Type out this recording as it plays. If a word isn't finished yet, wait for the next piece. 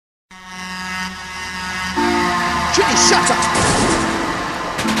Shut up.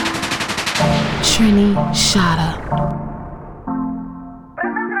 Trini Shada.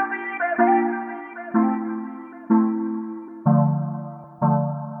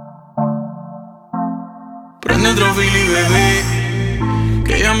 Prende otro Billy, bebé,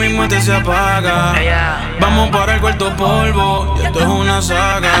 que ya mismo se apaga. Vamos para el cuarto polvo, y esto es una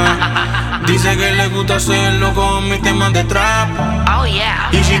saga. Dice que le gusta hacerlo con mis temas de trap. Oh yeah.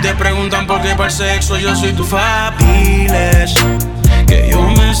 Y si te preguntan por qué para el sexo yo soy tu fabiles, que yo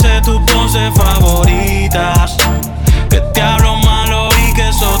me sé tus poses favoritas, que te hablo malo y que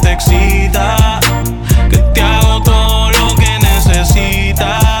eso te excita, que te hago todo lo que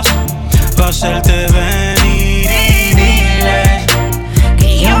necesitas para hacerte venir. Y dile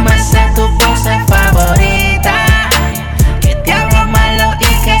que yo me sé tu pose favorita, que te hablo malo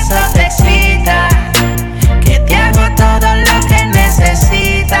y que eso te excita, que te hago todo lo que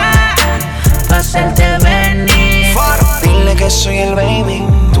necesitas para hacerte venir. Dile que soy el baby,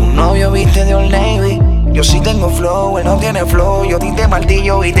 tu novio viste de Old Navy. Yo sí tengo flow, él no tiene flow. Yo te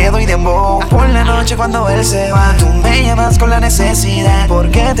martillo y te doy dembow. Por la noche cuando él se va, tú me llamas con la necesidad,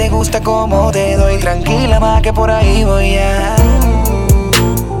 porque te gusta como te doy. Tranquila más que por ahí voy ya.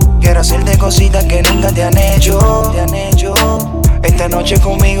 Quiero hacerte cositas que nunca te han hecho. Esta noche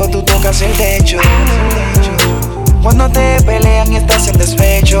conmigo tú tocas el techo. Cuando te pelean y estás en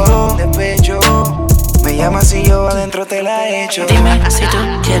despecho, me llamas y yo adentro te la echo. Dime si tú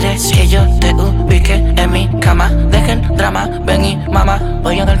quieres que yo te ubique en mi cama. Dejen drama, ven y mamá,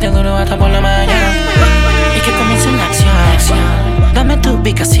 voy a darte duro hasta por la mañana. Y que comience la acción. Dame tu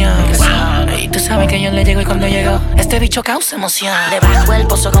ubicación. Y tú sabes que yo le llego y cuando llego este bicho causa emoción. Le bajo el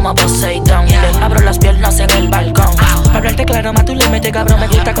pozo como Poseidón, le abro las piernas en el balcón. Para hablarte claro, más tú le metes cabrón. Me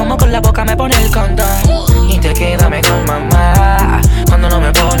gusta como con la boca me pone el condón. Y te quédame con mamá cuando no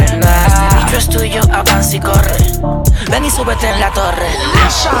me pones nada. Este bicho es tuyo, avanza y corre. Ven y súbete en la torre.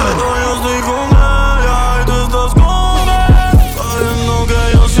 Pero yo estoy con ella y tú estás con él, sabiendo que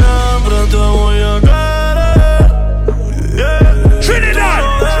yo siempre te voy a querer. Yeah. Trinidad.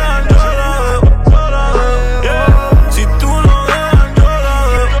 Si tú no dejas, yo la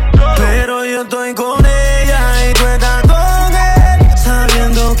dejo. Pero yo estoy con ella y tú estás con él,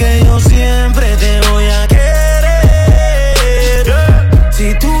 sabiendo que yo siempre te voy a querer. Yeah.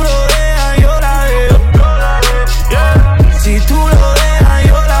 Si tú lo dejas, yo la dejo. Yeah. Si tú lo dejas,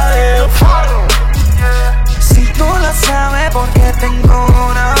 yo la dejo. Si tú lo sabes porque tengo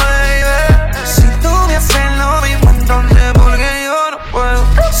una baby. Si tú me haces lo mismo, entonces porque yo no puedo.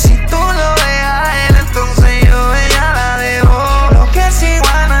 Si tú lo dejas a él, entonces yo ella la dejo. Lo que es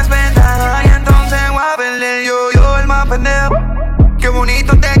igual no es verdad, y entonces voy a perder yo el más pendejo. Qué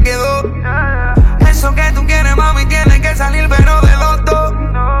bonito te quedó. Eso que tú quieres, mami, tiene que salir, pero de los dos.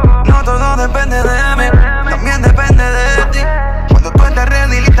 No todo depende de mí, también depende de ti. Cuando tú estés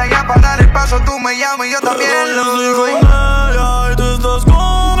ready, lista ya para dar el paso, tú me llamas y yo también lo Estoy doy. con ella y tú estás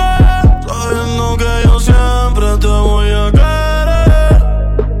con él, sabiendo que yo siempre te voy a querer.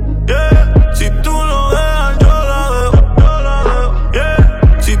 Yeah. Si tú lo dejas, yo la dejo.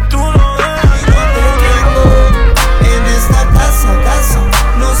 Yeah. Si tú lo dejas, yo la dejo. En esta casa,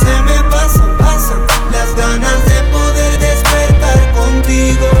 no se me pasan las ganas de poder despertar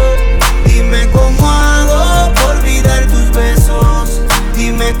contigo. Dime cómo hago por olvidar tus besos.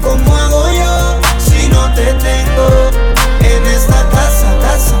 Dime cómo hago yo si no te tengo. En esta casa,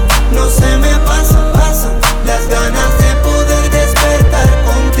 no se me pasan las ganas de poder despertar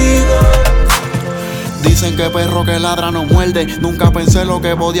contigo. Dicen que perro que ladra no muerde. Nunca pensé lo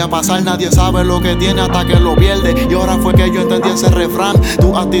que podía pasar. Nadie sabe lo que tiene hasta que lo pierde. Y ahora fue que yo entendí ese refrán.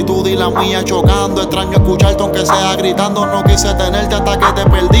 Tu actitud y la mía chocando. Extraño escucharte aunque sea gritando. No quise tenerte hasta que te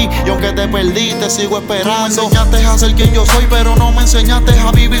perdí. Y aunque te perdí, te sigo esperando. Tú me enseñaste a ser quien yo soy, pero no me enseñaste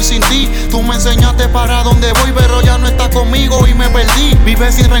a vivir sin ti. Tú me enseñaste para dónde voy, pero ya no estás conmigo y me perdí.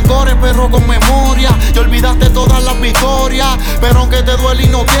 Vives sin rencores, pero con memoria. Y olvidaste todas las victorias. Pero aunque te duele y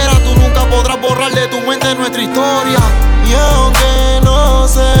no quieras, tú nunca podrás borrar de tu mente nuestra historia. Y aunque no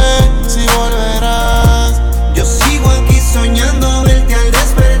sé si volverás, Yo sigo aquí soñando verte al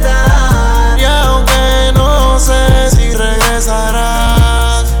despertar. y aunque no sé si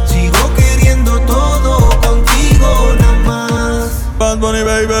regresarás, Sigo queriendo todo contigo nada más. Bad Bunny,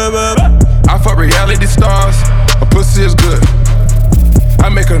 baby, baby. I fuck reality stars, my pussy is good. I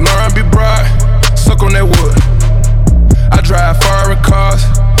make an R&B bride, suck on that wood. I drive foreign cars,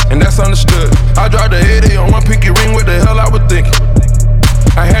 and that's understood. I drive the 80 on one pinky ring, what the hell I was thinking.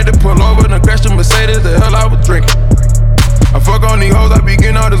 I had to pull over and crash the Mercedes, the hell I was drinking. I fuck on these hoes, I be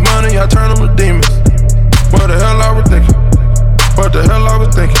getting all this money, I turn them to demons. What the hell I was thinking? What the hell I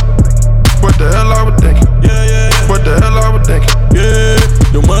was thinking? What the hell I was thinking? Yeah. What the hell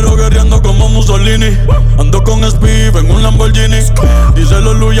Lamborghini. Ando con Spiff en un Lamborghini.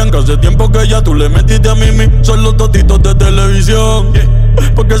 Díselo Luyan que hace tiempo que ya tú le metiste a Mimi. Son los totitos de televisión,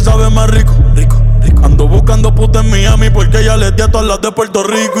 porque sabe más rico. Ando buscando puta en Miami porque ella le tía a todas las de Puerto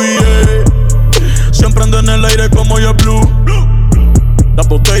Rico. Siempre ando en el aire como yo blue. Las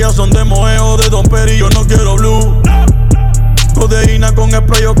botellas son de Moe de Don Peri, yo no quiero blue. Codeína con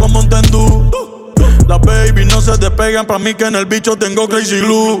spray o con Mountain Dew. Las baby no se despegan, pa' mí que en el bicho tengo crazy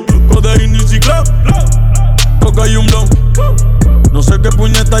glue. Codeína y ciclop, coca y un blon. No sé qué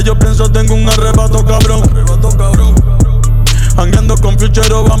puñeta yo pienso, tengo un arrebato cabrón. Jangueando con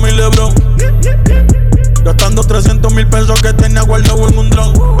Future, Obama y LeBron. Gastando 300,000 pesos que tenía guardado en un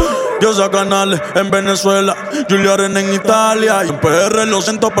dron. Diosa Canales en Venezuela, Julia Arena en Italia. Y en PR lo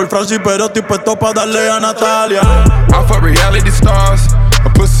siento por Francis, pero estoy puesto pa' darle a Natalia. I fuck reality stars, a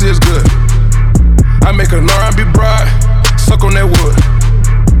pussy is good. I make an R&B bride, suck on that wood.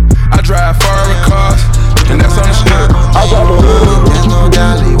 I drive foreign cars, and that's understood. Mintiéndote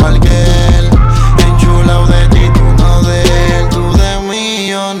al igual que él, enchulado de ti, tú no de él, tú de mí,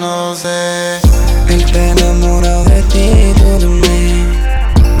 yo no sé. Él te enamorado de ti, tú de mí.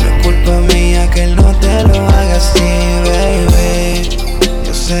 No es culpa mía que él no te lo haga así, baby.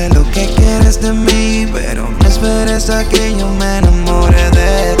 Yo sé lo que quieres de mí, pero no esperes a que yo me enamore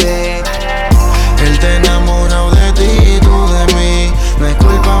de ti. Él te enamorado de ti, tú de mí. No es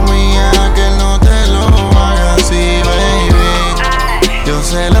culpa mía que él no te lo haga así, baby. Yo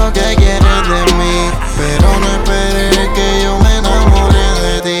sé lo que quieres de mí, pero no esperes que yo me enamore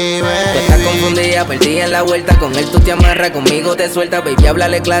de ti, baby. Tú estás confundida, perdida en la vuelta. Con él tú te amarras, conmigo te sueltas. Baby,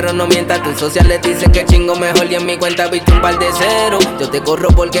 háblale claro, no mientas. Tus sociales dicen que chingo mejor y en mi cuenta viste un par de cero. Yo te corro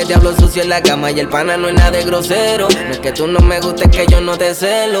porque te hablo sucio en la cama y el pana no es nada de grosero. No es que tú no me gustes, que yo no te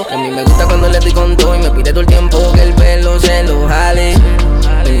celo. A mí me gusta cuando le doy con todo y me pide todo el tiempo que el pelo se lo jale.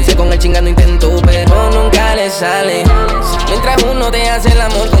 Me dice con él chingando intento, pero nunca le sale. Mientras uno te hace el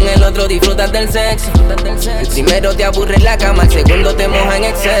amor, con el otro disfrutas del sexo. El primero te aburre en la cama, el segundo te moja en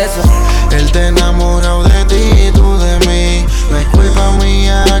exceso. Él te enamorado de ti, tú de mí. No es culpa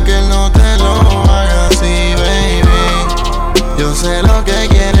mía que él no te lo haga así, baby. Yo sé lo que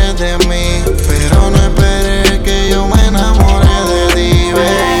quieres de mí, pero no esperes que yo me enamore de ti,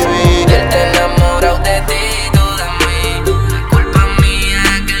 baby. Él te enamorado de ti, tú de mí. No es culpa mía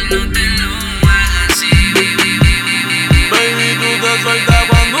que él no te lo haga así, Baby, tú te sueltas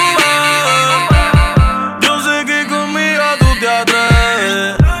cuando vas. Yo sé que conmigo tú te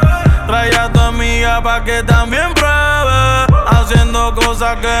atreves. Trae a tu amiga pa' que también pruebe, haciendo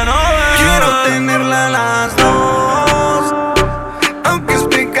cosas que no ves. Quiero tenerla a las dos, aunque es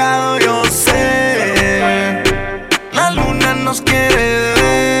pecado, yo sé. La luna nos quiere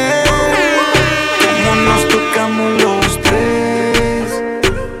ver, como nos tocamos los tres.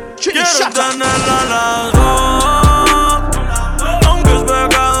 Quiero tenerla a las dos, aunque es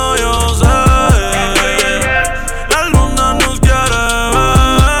pecado, yo sé. La luna nos quiere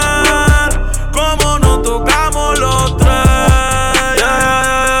ver, como nos tocamos los tres.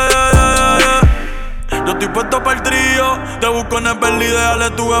 Yo estoy puesto para el trío, te busco en el Berli, déjale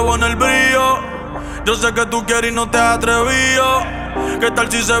tu huevo en el brillo. Yo sé que tú quieres y no te has atrevido. ¿Qué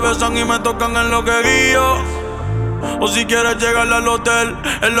tal si se besan y me tocan en lo que guío? O si quieres llegar al hotel,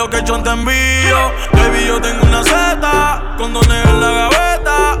 en lo que yo te envío. Baby, yo tengo una seta, condones en la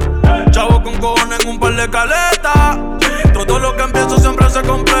gaveta. Chavo con cojones en un par de caletas. Todo lo que empiezo siempre se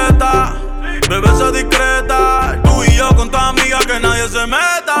completa. Bebé, sé discreta, tú y yo con tu amiga que nadie se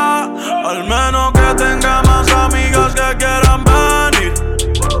meta. Al menos que tenga más amigas que quieran venir.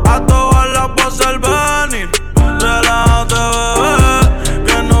 A todas las voy a hacer venir. Relájate, bebé,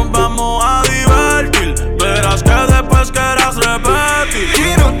 que nos vamos a divertir. Verás que después quieras repetir.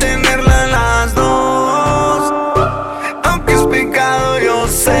 Quiero tenerla a las dos, aunque es pecado, yo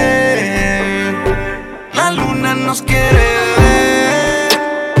sé. La luna nos quiere ver,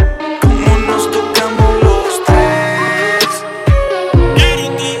 como nos tocamos los tres.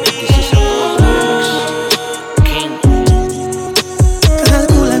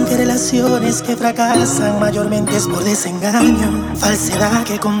 Calculan que relaciones que fracasan mayormente es por desengaño, falsedad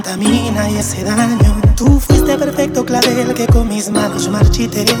que contamina y hace daño. Tú fuiste perfecto clavel que con mis manos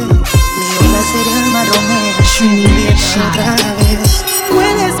marchité. Mi ola sería el mar Romeo, Trini otra vez.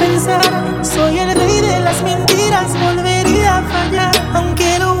 Puedes pensar, soy el rey de las mentiras, volvería a fallar,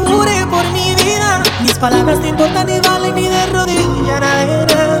 aunque lo jure por mi vida. Mis palabras no importan ni valen ni de rodilla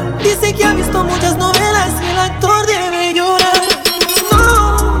nada. Dice que ha visto muchas novelas y el actor debe llorar.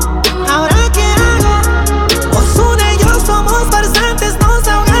 No, ahora qué hago. Ozuna y yo somos farsantes, nos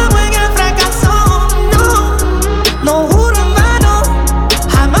ahogamos en el fracaso. No, no juro en vano,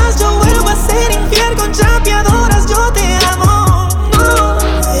 jamás yo vuelvo a ser infiel.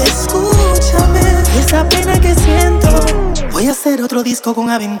 otro disco con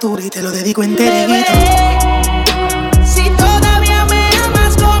aventura y te lo dedico enterito. Si todavía me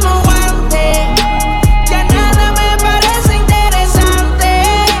amas como antes, ya nada me parece interesante.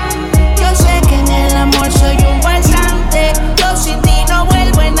 Yo sé que en el amor soy un farsante. Yo sin ti no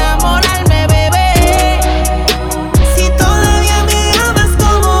vuelvo a enamorarme, bebé. Si todavía me amas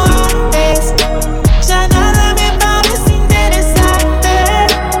como antes, ya nada me parece interesante.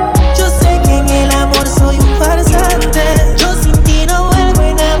 Yo sé que en el amor soy un farsante. Yo sin ti no vuelvo a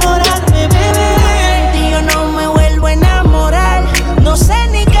enamorarme, bebé. Y yo no me vuelvo a enamorar. No sé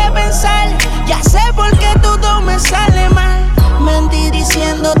ni qué pensar. Ya sé por qué todo me sale mal. Mentir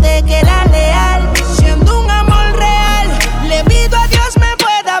diciéndote que era leal, siendo un amor real. Le pido a Dios me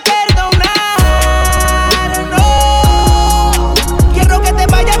pueda perdonar. No quiero que te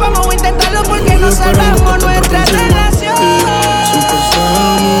vayas, vamos a intentarlo porque no salvamos nuestra relación.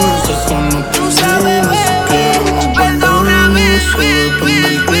 Tú sabes, bebé, perdóname,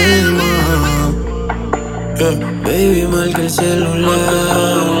 Baby, marca el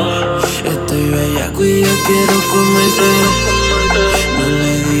celular. Estoy bellaco y ya quiero comerte. No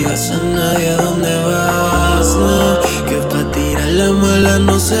le digas a nadie a dónde vas, no, que pa' tirar la mala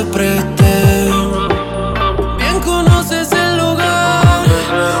no se preste. Bien conoces el lugar,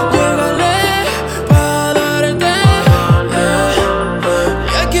 llévale pa' darte.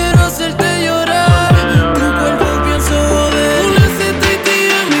 Ya quiero hacerte llorar, tu cuerpo pienso joder. Una citita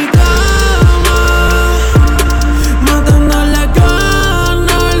en mi cama, matando la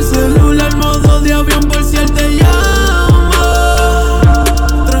gana. El celular modo de avión por si él te llama.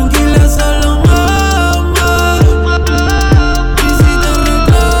 Tranquila, solo mamá. Y si te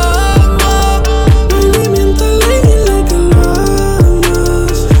reclama, baby, miéntale y dile que lo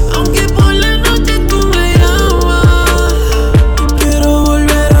amas. Aunque por la noche tú me llamas, quiero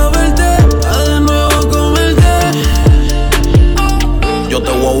volver a verte, pa' de nuevo comerte. Yo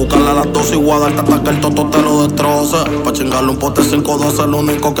te voy a buscar a las 12 y voy a darte hasta que el toto te lo destroce. Pa' chingarle un pote 5-12, lo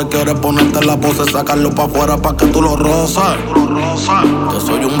único que quiero es ponerte la pose, sacarlo pa' afuera pa' que tú lo roces. Que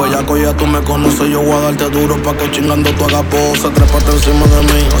soy un bellaco y ya tú me conoces, yo voy a darte duro pa' que chingando tú hagas pose. Trépate encima de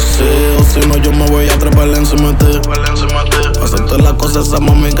mí, así o si no yo me voy a trepar encima de ti. Pa' hacerte las cosas esas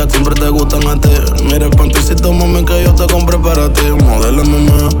mami que siempre te gustan a ti. Mira el panticito mami que yo te compré para ti. Modelo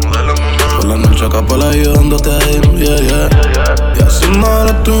mamá, por la noche acá para ayudándote ahí, yeah, yeah. Y así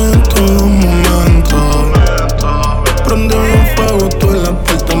para tú en todo momento. Prendí un fuego tú el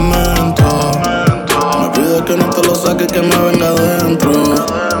apartamento. Me pide que no te lo saques, que me venga adentro. Y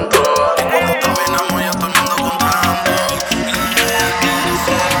cuando terminamos ya todo el mundo contando.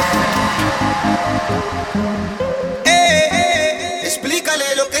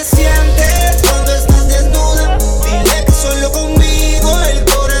 Explícale lo que sientes cuando estás desnuda. Dile que solo conmigo el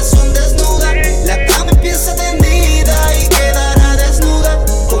corazón desnuda. La cama empieza tendida y quedará desnuda.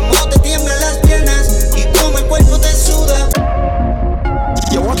 Como te tiemblan las piernas y como el cuerpo te suda.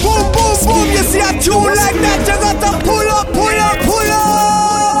 Boom, boom, boom, you see a tune like that, you got to pull up, pull up, pull up.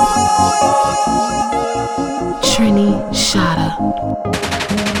 Trini Shada.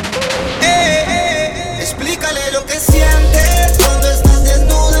 Explícale lo que sientes cuando estás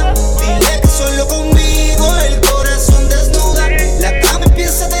desnuda. Dile que solo conmigo el corazón desnuda. La cama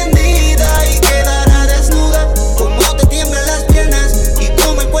empieza tendida y quedará desnuda. Como te tiemblan las piernas y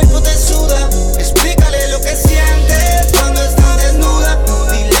como el cuerpo te suda. Explícale lo que sientes cuando estás desnuda.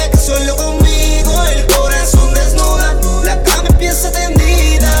 Dile que solo conmigo el corazón desnuda. La cama empieza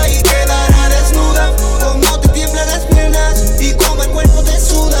tendida y quedará desnuda. Como te tiemblan las piernas y como el cuerpo te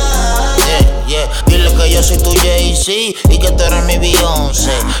suda. Dile que yo soy tu Jay-Z y que tú eres mi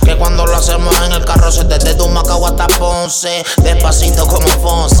Beyoncé. Que cuando lo hacemos en el carro se te desde un Macao hasta Ponce. Despacito como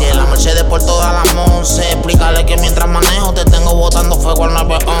Fonse, la Mercedes por todas las Monse. Explícale que mientras manejo te tengo botando fuego al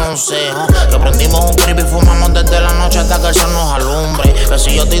 911. Que prendimos un creep y fumamos desde la noche hasta que el sol nos alumbre. Que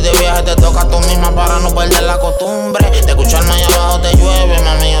si yo estoy de viaje te toca tú misma para no perder la costumbre. De escucharme allá abajo te llueve,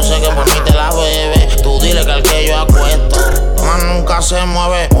 mami, yo sé que por mí te la bebes. Tú dile que al que yo acuesto más nunca se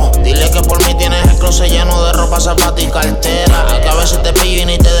mueve. Dile que por mí tienes el closet lleno de ropa, zapatos y cartera. Que a veces te pillo y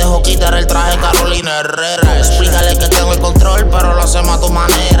ni te dejo quitar el traje Carolina Herrera. Explícale que tengo el control, pero lo hacemos a tu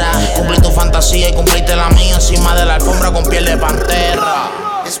manera. Cumplí tu fantasía y cumpliste la mía encima de la alfombra con piel de pantera.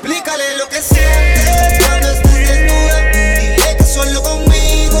 Explícale lo que sientes cuando estás desnuda. Dile que solo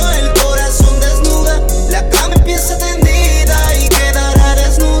conmigo el corazón desnuda. La cama empieza tendida y quedará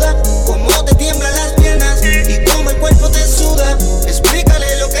desnuda. Como te tiemblan las piernas y como el cuerpo te suda.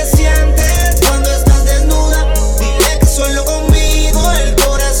 Explícale lo que sientes cuando estás desnuda. Dile que solo conmigo el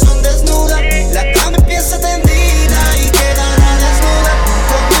corazón desnuda. La cama empieza tendida y quedará desnuda.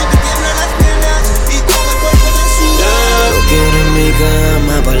 Como te tiemblan las piernas y como el cuerpo te suda. Quiero en mi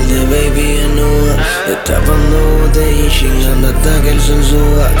Destapando botella y chingando hasta que el sol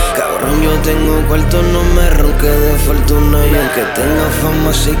suba. Cabrón, yo tengo cuarto, no me ronque de fortuna. Y aunque tenga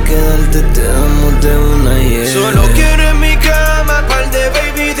fama, si quedarte te damos de una, yeah. Solo quiero en mi cama, par de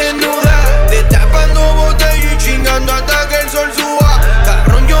baby desnuda. Destapando botella y chingando hasta que el sol suba.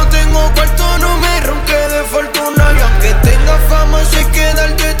 Cabrón, yo tengo cuarto, no me ronque de fortuna. Y aunque tenga fama, si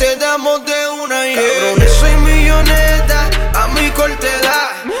quedarte te damos de una, yeah. Cabrones, soy milloneta, a mi corta edad.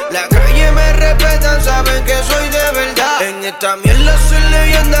 La calle me respetan, saben que soy de verdad. En esta mierda soy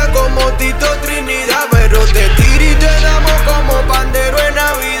leyenda como Tito Trinidad. Pero te tiro y te damos como pandero en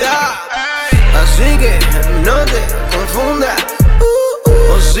Navidad. Así que no te confundas,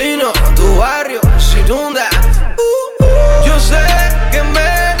 o si no, tu barrio se inunda. Yo sé que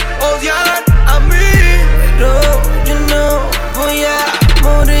me odian a mí, pero yo no voy a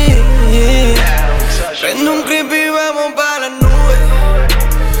morir. Prendo un creep y vamos pa' las nubes.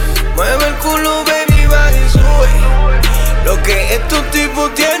 Mueve el culo, baby, baja y sube. Lo que estos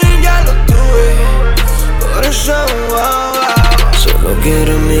tipos tienen ya lo tuve. Por eso, solo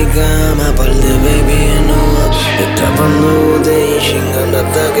quiero en mi cama, par de baby en uva. Destapando botella y chingando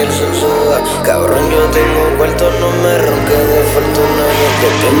hasta que el sol suba. Cabrón, yo tengo cuarto, no me ronque de fortuna. Y es que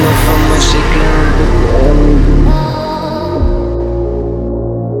tengo fama, así que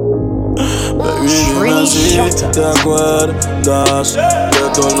Baby, dime si te acuerdas de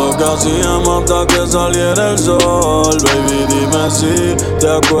todo lo que hacíamos hasta que saliera el sol. Baby, dime si te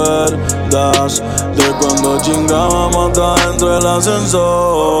acuerdas de cuando chingábamos hasta dentro del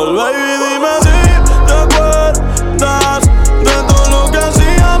ascensor. Baby, dime si te acuerdas de todo lo que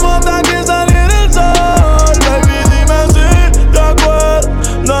hacíamos hasta que saliera el sol. Baby, dime si te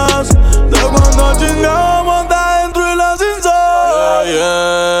acuerdas de cuando chingábamos hasta dentro del ascensor. Yeah,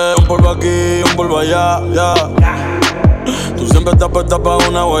 yeah. Un polvo aquí, un polvo allá, ya. Tú siempre estás puesta pa'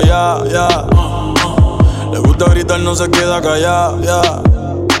 una guayá, ya. Le gusta gritar, no se queda callada, ya.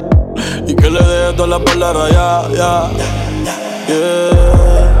 Y que le deje toda la espalda rayada, ya.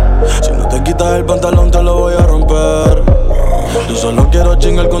 Yeah. Si no te quitas el pantalón te lo voy a romper. Yo solo quiero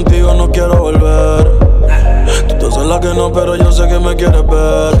chingar contigo, no quiero volver. Tú te haces la que no, pero yo sé que me quieres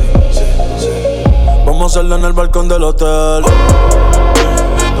ver. Vamos a hacerlo en el balcón del hotel.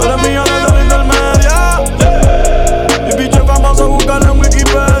 Tú eres mía desde la intermedia. Mi bicho vamos a buscarla en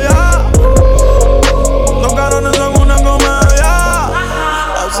Wikipedia. Los carones son una comedia.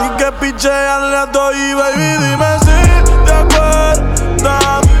 Así que picheale a todo y baby, dime si te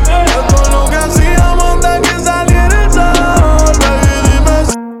acuerdas de todo lo que hacíamos antes que saliera el sol. Baby, dime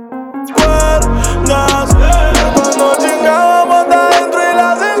si te acuerdas de cuando chingábamos hasta dentro del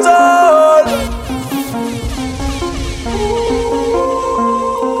ascensor.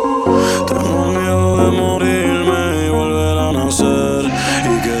 Tengo miedo de morirme y volver a nacer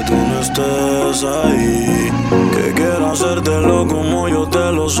y que tú no estés ahí. Que quiero hacértelo como yo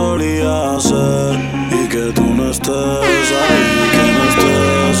te lo solía hacer y que tú no estés ahí, que no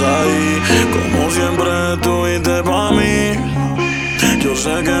estés ahí. Como siempre estuviste pa' mí. Yo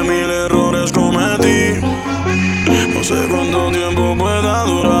sé que mil errores cometí. No sé cuánto tiempo pueda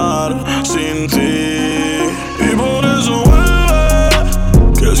durar sin ti. Y por eso vuelve,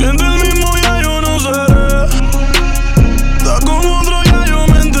 que siente el mismo ya yo no seré. Da con otro ya yo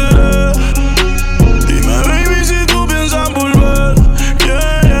me enteré. Dime baby si tú piensas volver,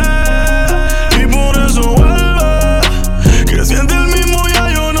 yeah, yeah. Y por eso vuelve, que siente el mismo ya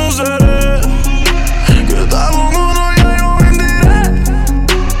yo no seré. Que da con otro ya yo me enteré.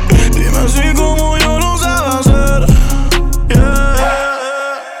 Dime así como yo lo sabe hacer,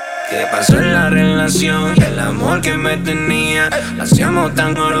 yeah. ¿qué pasó en la relación? El amor que me tenía, hacíamos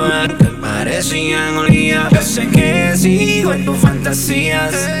tan cruel que parecían olía. Yo sé que sigo en tus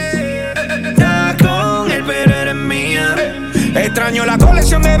fantasías. Estás con él pero eres mía. extraño la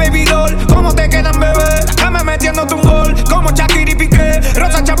colección de Baby Doll. ¿Cómo te quedan, bebé? Dame metiéndote un gol como Shakira y Piqué,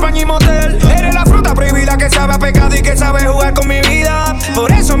 rosa, champaña y motel. Eres la fruta prohibida que sabe a pecado y que sabe jugar con mi vida.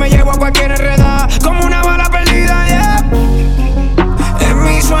 Por eso me llevo a cualquier enredada como una bala perdida, yeah. En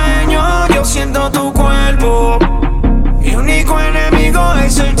mi sueño yo siento tu cuerpo. Mi único enemigo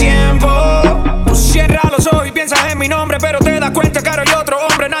es el tiempo. Tú cierras los ojos y piensas en mi nombre, pero te das cuenta que ahora hay otro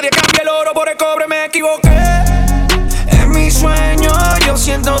hombre. Nadie cambia el oro por el cobre, me equivoqué. En mi sueño yo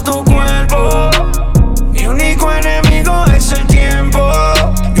siento tu cuerpo. Mi único enemigo es el tiempo.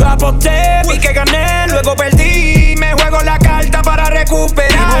 Yo aposté y que gané, luego perdí. Me juego la carta para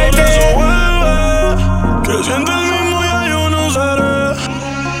recuperarte.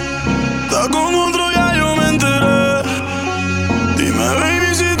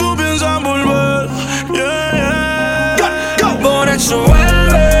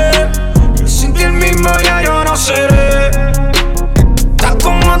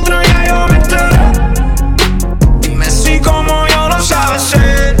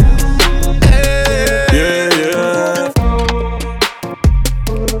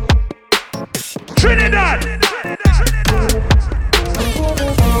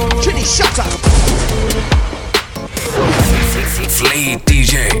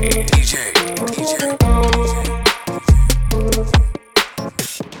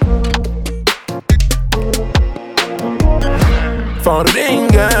 Phone the ring,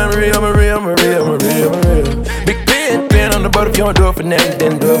 Maria. Big pen on the butt if you don't do it for nothing,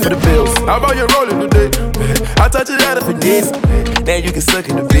 then do it for the bills. How about you rolling today? I touch it out of finesse. Now you can suck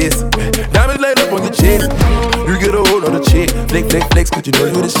in the biz. Diamonds laid up on your chest. You get a hold on the chick. Flex, cause you know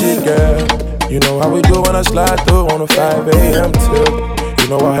you the shit, girl. You know how we do when I slide through on a 5 a.m. tip. You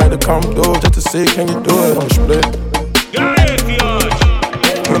know I had to come through just to see, can you do it on the split?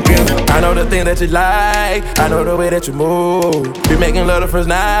 I know the thing that you like, I know the way that you move. Be making love the first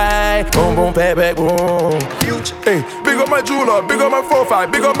night, boom, boom, back, boom. Hey, big up my jeweler, big up my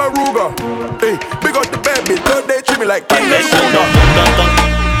 4-5, big up my Ruger. Hey, big up the bad bitch, third day treat me like king. Big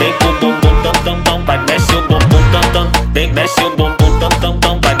boom boom boom dum dum dum, bad mess you boom boom dum dum. Big mess you boom boom dum dum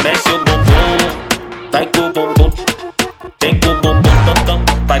dum, bad mess you boom boom. Like boom boom boom, big boom boom boom dum dum,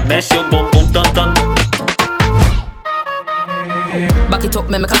 bad mess you boom boom dum dum. Back it up,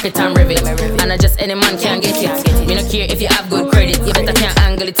 make me cock it and rev it. And I just any man can get it. Me no care if you have good credit. You better can't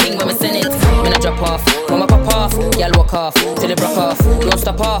angle the thing when me send it. Me no drop off, when me pop off. Y'all walk off, till it broke off. Don't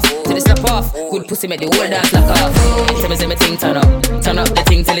stop off, till it slap off. Good pussy make the whole dance lock off. Tell me say me thing turn up the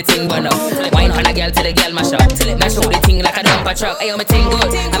thing till the thing burn up. Wine on a girl till the girl mash up. Mash up the thing like a dumper truck. Ayo me thing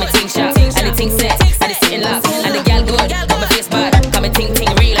good, and me thing sharp, and the thing set, and the sitting lock, and the girl good, but my face bad. Cause me thing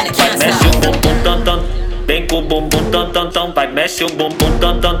real and it can't stop. Big boom boom boom dum dum dum, bad mess you boom boom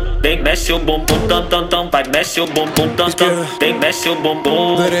dum dum. Big mess you boom boom dum dum dum, bad mess you boom boom dum dum. Big mess you boom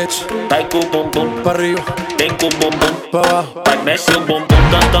boom. Derecho, like boom boom. Pa' arriba, big boom boom boom. Pa' abajo, bad mess you boom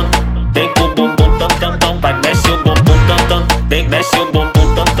boom dum dum. Big boom boom boom dum dum dum, bad mess you boom boom dum dum. Big mess you boom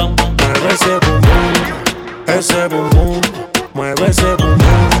boom dum dum. Mueve ese boom boom, ese boom boom. Mueve ese boom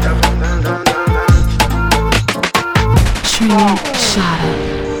boom. Trini Shada.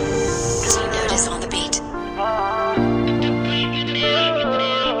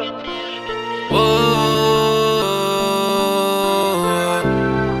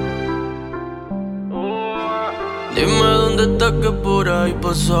 Dime dónde estás que por ahí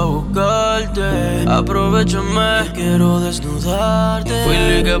paso a buscarte. Aprovechame, quiero desnudarte.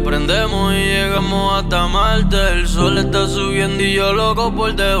 Fui que prendemos y llegamos hasta Marte. El sol está subiendo y yo loco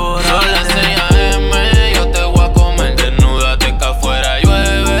por devorarte. Son las 6 AM, yo te voy a comer. Desnúdate que afuera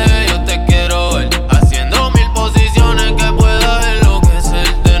llueve, yo te quiero ver. Haciendo 1000 posiciones que puedas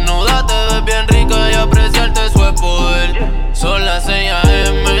enloquecer. Desnúdate, ves bien rica y apreciarte eso es poder. Son las 6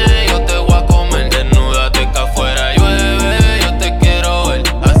 AM, yo te voy a comer. Desnúdate que afuera llueve, yo te quiero ver.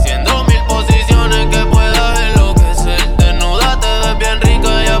 Haciendo 1000 posiciones que puedas enloquecer. Desnúdate, ves bien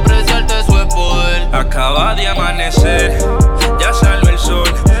rica y apreciarte eso es poder. Acaba de amanecer, ya salió el sol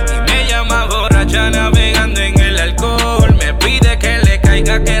y me llama borracha navegando en el alcohol. Me pide que le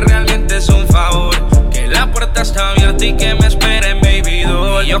caiga, que realmente es un favor. Que la puerta está abierta y que me espere baby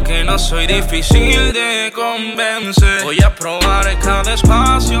doll. Yo que no soy difícil de convencer. Voy a probar cada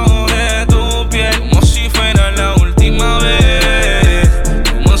espacio de tu piel como si fuera la última vez.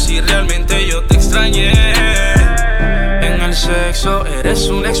 Como si realmente yo te extrañé. En el sexo eres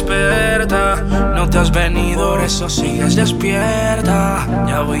una experta. No te has venido, por eso sigues despierta.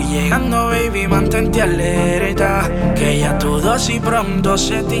 Ya voy llegando, baby, mantente alerta. Que ya tu dosis pronto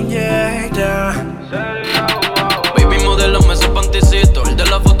se te inyecta. Baby, modelo me ese panticito, el de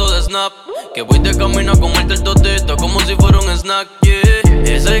la foto de Snap. Que voy de camino a comerte el totito como si fuera un snack, yeah.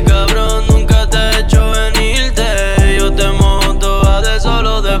 Ese cabrón nunca te ha hecho venirte. Yo te monto a de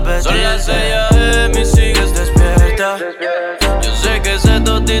solo de pecho. Son las 6 AM y sigues despierta. Yo sé que ese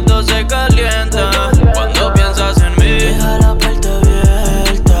totito se calienta cuando piensas en mí. Deja la puerta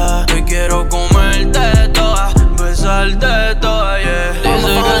abierta. Te quiero comerte toda, besarte toda, yeah. Dice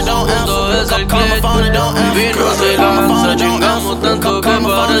que su mundo es el cliente. Baby, no se cansa, chingamos tanto que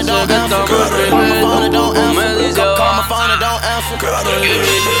parece que estamos riendo. Me dice, Call my phone and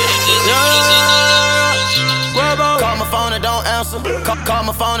don't answer. Call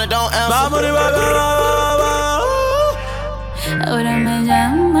my phone and don't answer. Ahora me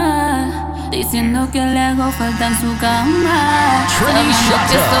llama, diciendo que le hago falta en su cama. Sabiendo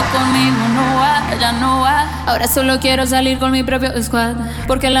que esto conmigo no va, ya no va. Ahora solo quiero salir con mi propio squad.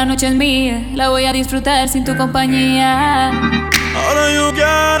 Porque la noche es mía, la voy a disfrutar sin tu compañía. Ahora yo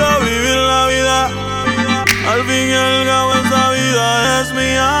quiero vivir la vida. Al fin y al cabo esta vida es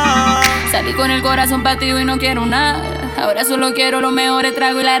mía. Salí con el corazón partido y no quiero nada. Ahora solo quiero los mejores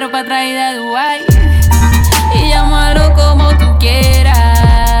tragos y la ropa traída de Dubai. Y llámalo como tú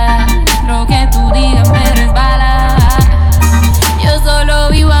quieras. Lo que tú digas me resbala. Yo solo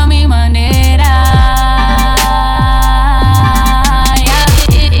vivo a mi manera.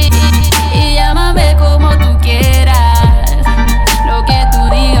 Y llámame como tú quieras. Lo que tú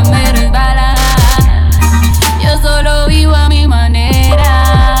digas me resbala. Yo solo vivo a mi manera.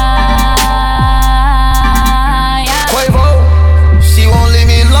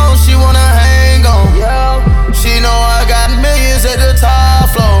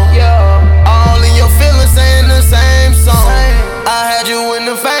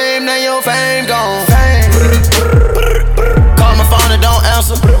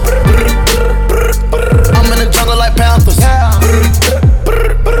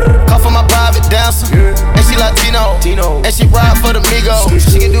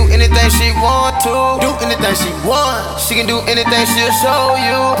 She can do anything, she'll show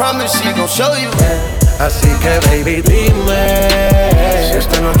you. Promise she gon' show you. Así que baby dime, si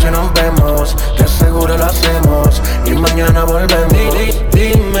esta noche nos vemos, que seguro lo hacemos y mañana volvemos.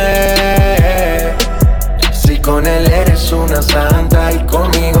 Dime, si con él eres una santa y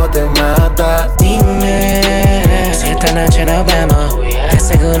conmigo te mata. Dime, si esta noche nos vemos, que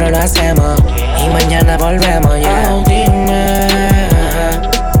seguro lo hacemos y mañana volvemos, yeah. Oh, dime,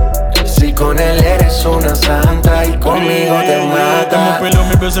 si con él eres una santa y conmigo te mata. Como peleo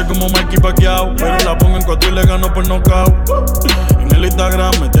mil veces como Mikey Pacquiao, pero la pongo en 4 y le gano por knockout. En el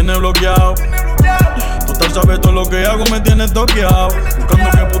Instagram me tiene bloqueado. Total sabe todo lo que hago, me tiene toqueado. Buscando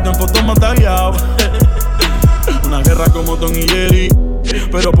que puta en fotos me ha tagueado. Una guerra como Tom y Jerry,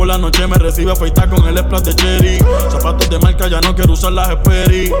 pero por la noche me recibe afeitar con el splash de cherry. Zapatos de marca, ya no quiero usar las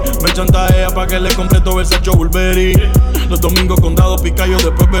Sperry. Me chantajea pa' que le compre todo el Sacho Burberry. Los domingos con dados picayos,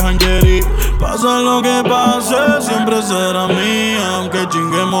 después bejan Jerry. Pasa lo que pase, siempre será mía. Aunque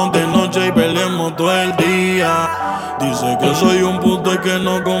chinguemos de noche y peleemos todo el día. Dice que soy un puto y que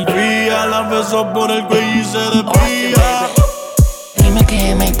no confía. La beso por el cuello y se desvía. Dime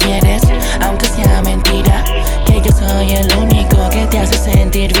que me quieres, aunque sea mentira. Que yo soy el único que te hace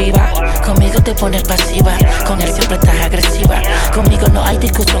sentir viva. Conmigo te pones pasiva, con él siempre estás agresiva. Conmigo no hay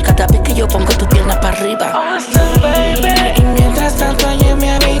discusión cada vez que yo pongo tu pierna para arriba. Awesome, baby. Y mientras tanto ahí en mi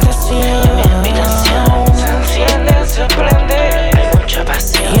habitación, se enciende, se prende. Hay mucha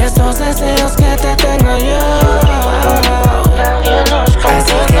pasión. Y estos deseos que te tengo yo,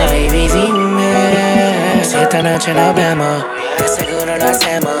 así que baby dime, si esta noche nos vemos, que seguro lo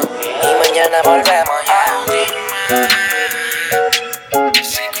hacemos y mañana volvemos, yeah.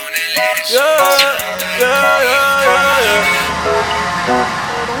 Si con él eres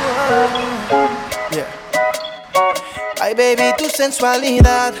Ay baby, tu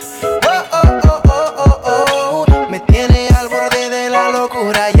sensualidad, me tiene al borde de la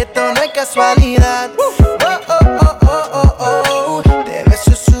locura y esto no es casualidad. Te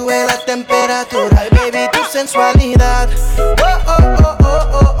beso sube la temperatura. Ay baby, tu sensualidad,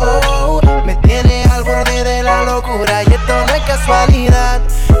 me tiene al borde de la locura y esto no es casualidad.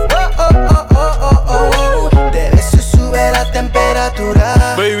 Te beso sube la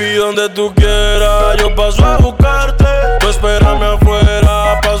temperatura. Baby, donde tú quieras, yo paso a buscarte. Tú espérame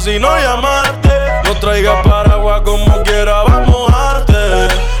afuera, pa' si no llamarte. No traigas paraguas como quiera, vamos a mojarte.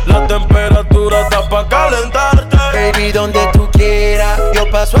 La temperatura está pa' calentarte. Baby, donde tú quieras, yo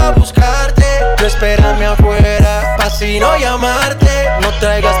paso a buscarte. Tú espérame afuera, pa' si no llamarte. No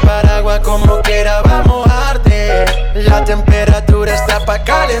traigas paraguas como quiera, vamos a mojarte. La temperatura está pa'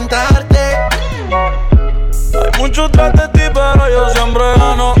 calentarte. Hay muchos tras de ti, pero yo siempre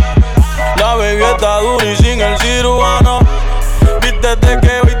gano. La baby está dura y sin el cirujano. Vístete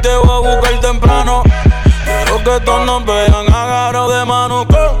que hoy te voy a buscar temprano. Quiero que todos nos vean agarrados de mano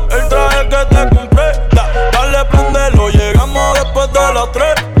con el traje que te compré. Dale, prendelo, llegamos después de las 3.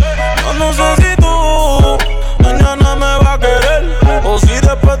 Yo no sé si tú mañana me vas a querer o si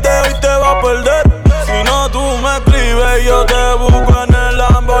después de hoy te vas a perder. Si no, tú me escribes y yo te busco en el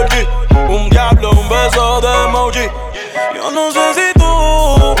Lamborghini. Un diablo, un beso de emoji. Yo no sé si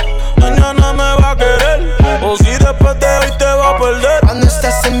tú mañana me vas a querer o si después de hoy te vas a perder. Cuando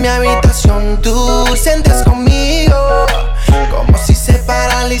estás en mi habitación, tú sientes conmigo como si se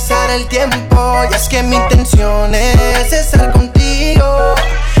paralizara el tiempo. Y es que mi intención es estar contigo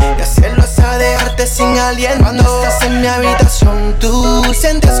y hacerlo hasta dejarte sin aliento. Cuando estás en mi habitación, tú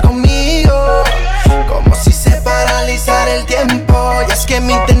sientes conmigo como si se paralizara el tiempo. Y es que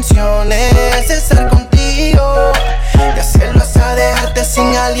mi intención es estar contigo y hacerlo hasta dejarte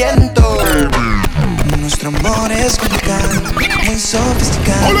sin aliento. Nuestro amor es complicado, muy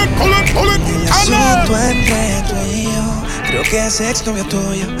sofisticado. El asunto entre tú y yo, creo que es exnovio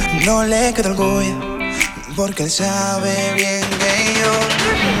tuyo, no le queda orgullo, porque él sabe bien que yo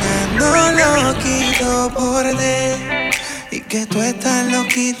no lo quito por él y que tú estás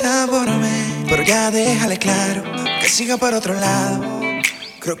loquita por mí. Pero ya déjale claro que siga para otro lado.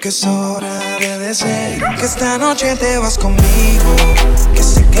 Creo que es hora de decir que esta noche te vas conmigo, que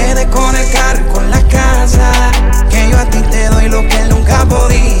se quede con el carro y con la casa, que yo a ti te doy lo que él nunca ha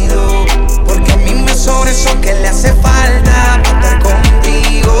podido, porque a mí me sobra eso que le hace falta para estar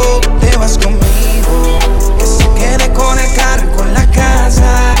contigo. Te vas conmigo, que se quede con el carro y con la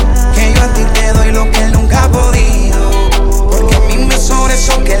casa, que yo a ti te doy lo que él nunca ha podido, porque a mí me sobra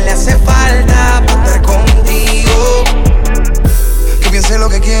eso que le hace falta para estar contigo. Piense lo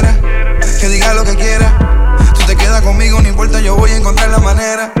que quiera, que diga lo que quiera. Tú te quedas conmigo, no importa, yo voy a encontrar la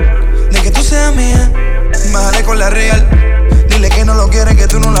manera de que tú seas mía. Bájale con la real, dile que no lo quieres, que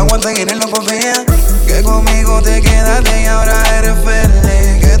tú no lo aguantas y en él no confías. que conmigo te quedaste y ahora eres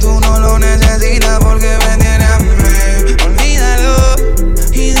feliz, que tú no lo necesitas porque me tienes a mí. Olvídalo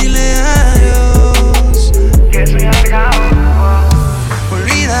y dile adiós, que soy acá.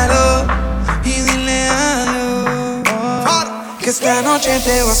 Olvídalo y dile adiós, que esta noche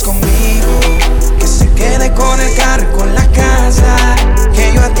te vas conmigo, que se quede con el carro y con la casa,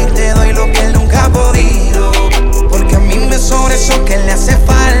 que yo a ti te doy lo que él nunca ha podido, porque a mí me sobra eso que le hace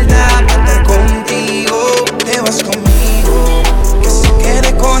falta para estar contigo. Te vas conmigo, que se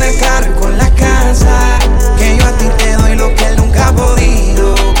quede con el carro y con la casa, que yo a ti te doy lo que él nunca ha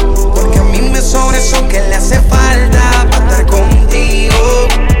podido, porque a mí me sobra eso que le hace falta para estar contigo.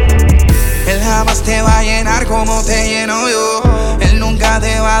 Él jamás te va a llenar como te lleno yo, él nunca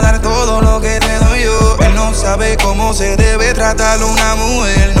te va a dar todo lo que te doy yo. Él no sabe cómo se debe tratar una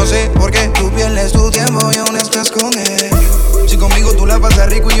mujer, no sé por qué tú pierdes tu tiempo y aún estás con él. Si conmigo tú la pasas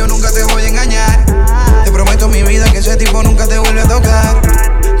rico y yo nunca te voy a engañar, te prometo mi vida que ese tipo nunca te vuelve a tocar,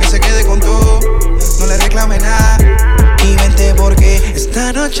 que se quede con todo, no le reclame nada. Y vente porque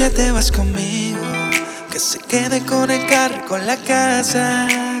esta noche te vas conmigo, que se quede con el carro y con la casa,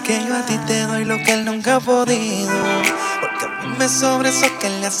 que yo a ti te doy lo que él nunca ha podido, porque a mí me sobra eso que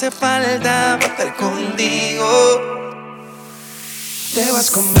le hace falta para estar contigo. Te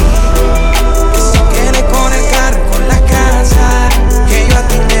vas conmigo, que se quede con el carro y con la casa, que yo a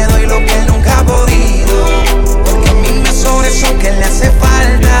ti te doy lo que él nunca ha podido, porque a mí me sobra eso que le hace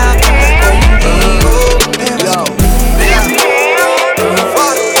falta para estar contigo. Te vas conmigo.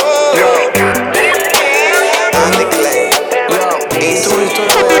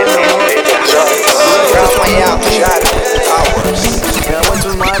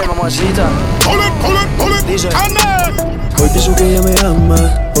 Hoy pienso que ella me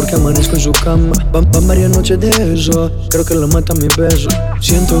ama, porque amanezco en su cama. Van varias noches de eso, creo que la mata mi beso.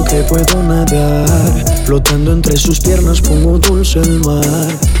 Siento que puedo nadar, flotando entre sus piernas pongo dulce el mar.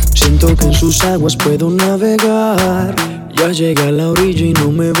 Siento que en sus aguas puedo navegar, ya llegué a la orilla y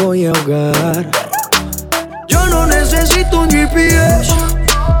no me voy a ahogar. Yo no necesito un GPS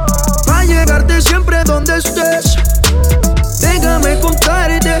para llegarte siempre donde estés. Déjame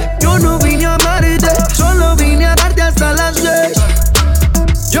contarte, yo no vine a amarte, solo vine a darte hasta las 6.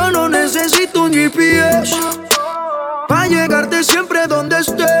 Yo no necesito un GPS para llegarte siempre donde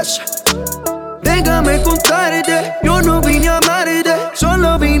estés. Déjame contarte, yo no vine a amarte,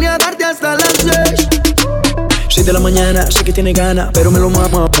 solo vine a darte hasta las 6. 6 de la mañana, sé que tiene ganas, pero me lo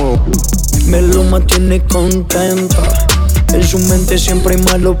mantiene contento. En su mente siempre hay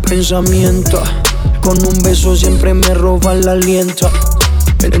malos pensamientos, con un beso siempre me roba el aliento.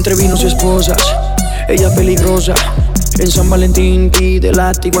 Entre vinos y esposas, ella peligrosa. En San Valentín pide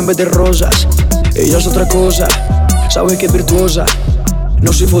látigo en vez de rosas. Ella es otra cosa, sabe que es virtuosa.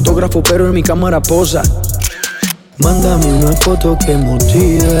 No soy fotógrafo pero en mi cámara posa. Mándame una foto que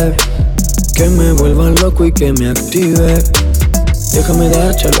motive, que me vuelva loco y que me active. Déjame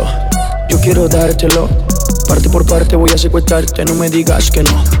dártelo, yo quiero dártelo. Parte por parte voy a secuestrarte, no me digas que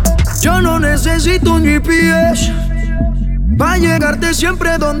no. Yo no necesito un GPS para llegarte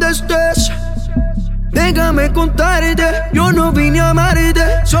siempre donde estés. Déjame contarte, yo no vine a amarte,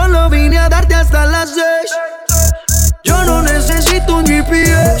 solo vine a darte hasta las 6. Yo no necesito un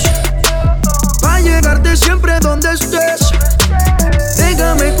GPS para llegarte siempre donde estés.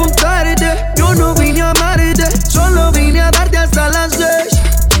 Déjame contarte, yo no vine a amarte, solo vine a darte hasta las 6.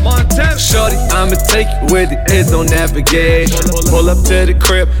 Shorty, I'ma take you with it, it's no navigation. Pull up to the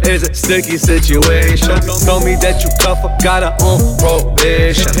crib, it's a sticky situation. Told me that you cuff her, got her on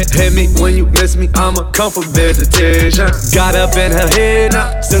probation. Hit me when you miss me, I'ma come for visitation. Got up in her head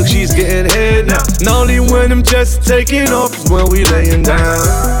now, still she's getting head now. And only when I'm just taking off is when we laying down.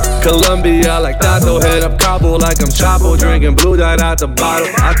 Colombia like Tato, head up Cabo like I'm Chapo. Drinking blue dot out the bottle,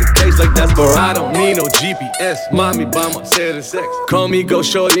 I can taste like Desperado. Need no GPS, mommy by my set of sex. Call me go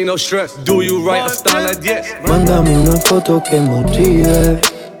shorty, no stress. Do you right, a style like yes. Mándame una foto que motive,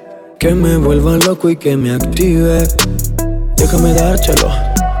 que me vuelva loco y que me active. Déjame dártelo,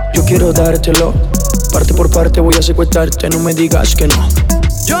 yo quiero dártelo. Parte por parte voy a secuestrarte, no me digas que no.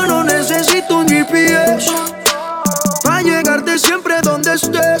 Yo no necesito un GPS para llegarte siempre donde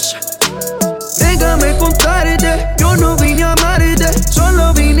estés. Déjame contarte, yo no vine a amarte,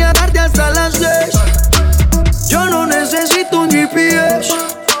 solo vine a darte hasta las 6. Yo no necesito un GPS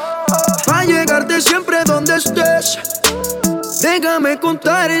para llegarte siempre donde estés. Déjame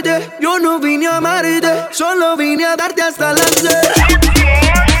contarte, yo no vine a amarte, solo vine a darte hasta las 6.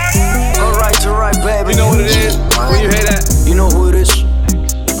 Alright, baby. You know what it is when you hear that. You know who it is.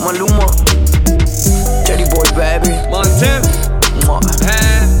 Maluma, Teddy Boy, baby. Montana.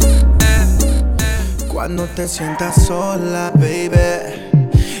 Cuando te sientas sola, baby,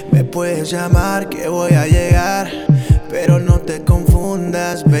 me puedes llamar que voy a llegar. Pero no te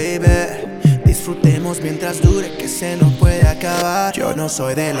confundas, baby. Disfrutemos mientras dure, que se nos puede acabar. Yo no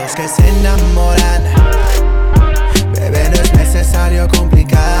soy de los que se enamoran. Bebé, no es necesario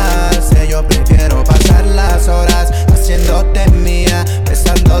complicarse. Yo prefiero pasar las horas haciéndote mía,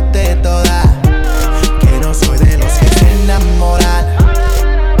 besándote toda. Que no soy de los que se enamoran.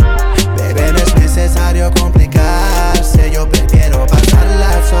 Bebé, no es necesario complicarse. Yo prefiero pasar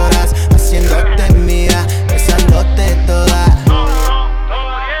las horas haciéndote mía, besándote toda.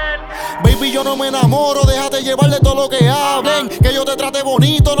 Baby, yo no me enamoro, déjate llevar de todo lo que hablen. Que yo te trate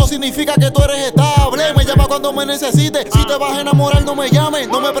bonito no significa que tú eres estable. Me llama cuando me necesites, si te vas a enamorar no me llames.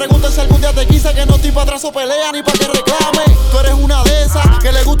 No me preguntes si algún día te quise, que no estoy pa' atrás o pelea ni pa' que reclame. Tú eres una de esas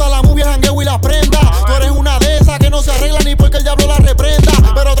que le gusta la movie, el jangueo y las prendas. Tú eres una de esas que no se arregla ni porque el diablo la reprenda.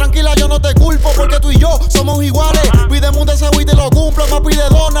 Pero tranquila, yo no te culpo porque tú y yo somos iguales. Pídeme un deseo y te lo cumplo, más pide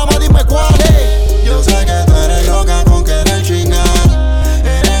dos, nada más dime cuál es. Yo sé que tú eres loca con querer chingar.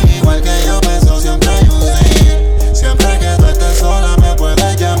 Eres igual que yo, beso siempre hay un sí. Siempre que tú estés sola me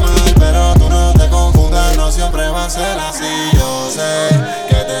puedes llamar. Pero tú no te confundas, no siempre va a ser así. Yo sé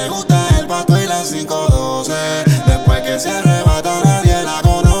que te gusta el pasto y las 5:12. Después que se arrebata nadie la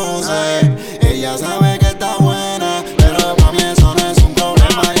conoce. Ella sabe que está buena, pero para mí eso no es un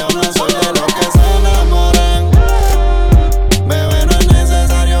problema. Yo no soy de los que se enamoran. Bebé, no es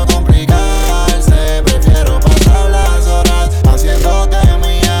necesario complicarse. Prefiero pasar las horas haciéndote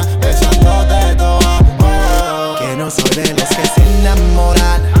mía, besándote toda. Que no soy de los que se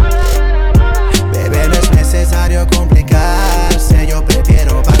enamoran. Bebé, no es necesario complicarse. Yo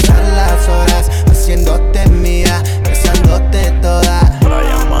prefiero pasar las horas haciéndote mía, besándote toda.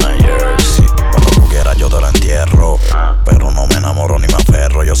 Brian Myers, cuando tú quieras yo te lo entierro. Pero no me enamoro ni me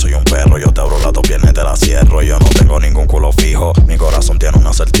aferro. Yo soy un perro, yo te abro las dos piernas y te las cierro. Yo no tengo ningún culo fijo, mi corazón tiene un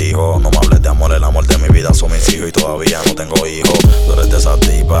acertijo. No me hables de amor, el amor de mi vida son mis hijos. Y todavía no tengo hijos. Tú eres de esa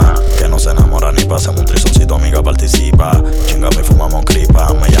tipa que no se enamora ni pasemos un trizoncito, amiga participa. Chingame y fumamos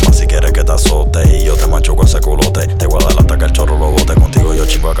cripa. Me llama si quieres que te azote y yo te machuco ese culote. Te voy a dar hasta que el chorro lo bote. Contigo yo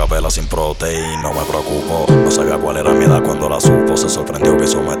chingo a capela sin prote y no me preocupo. No sabía cuál era mi edad cuando la supo. Se sorprendió,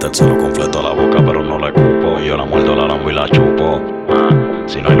 quiso metérselo completo a la boca, pero no la cupo. Y yo la muerdo, la lambo y la chupo.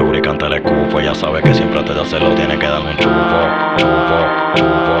 Si no hay lubricante le escupo. Ella sabe que siempre antes de hacerlo tiene que darme un chupo. Chupo,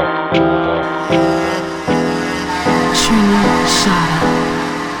 chupo, chupo.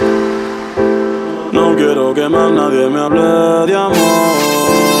 No quiero que más nadie me hable de amor.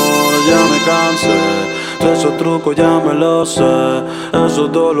 Ya me cansé de esos trucos, ya me lo sé.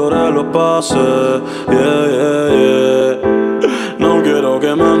 Esos dolores los pasé. Yeah, yeah, yeah. No quiero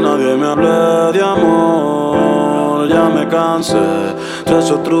que más nadie me hable de amor. Ya me cansé de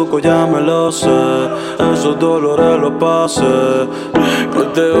esos trucos, ya me lo sé. Esos dolores los pasé. Que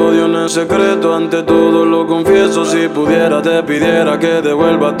te odio en el secreto, ante todo lo confieso. Si pudiera te pidiera que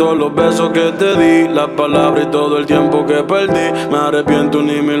devuelva todos los besos que te di, las palabras y todo el tiempo que perdí. Me arrepiento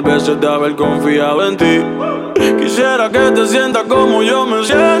ni 1000 veces de haber confiado en ti. Quisiera que te sientas como yo me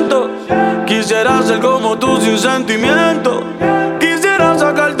siento. Quisiera ser como tú sin sentimiento. Quisiera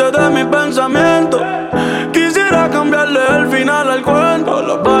sacarte de mis pensamientos. Quisiera cambiarle el final al cuento.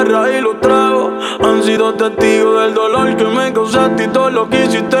 Las barras y los tragos han sido testigos del dolor que me causaste y todo lo que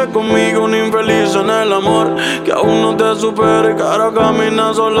hiciste conmigo. Un infeliz en el amor que aún no te supere. Que ahora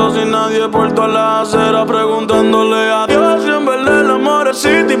camina solo sin nadie por toda la acera, preguntándole a Dios si en verdad el amor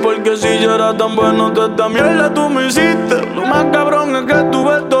existe. Porque si yo era tan bueno, toda esta mierda tú me hiciste. Lo más cabrón es que tú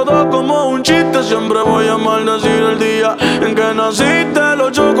ves todo como un chiste. Siempre voy a maldecir el día en que naciste.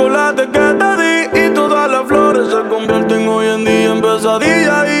 Los chocolates que te di y todas las flores se convierten hoy en día en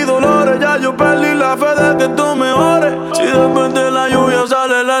pesadillas y dolores. Ya yo perdí la fe de que tú mejores. Si después de la lluvia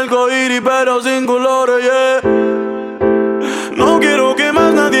sale el arco iris pero sin colores, yeah. No quiero que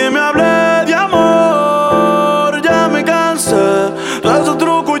más nadie me hable de amor. Ya me cansé de esos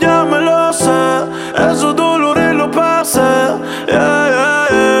trucos, ya me lo sé. Esos dolores los pasé, yeah, yeah,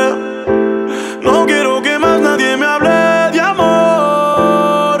 yeah. No quiero que más nadie me hable de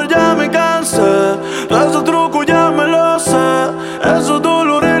amor. Ya me cansé de esos trucos, ya me lo sé. Esos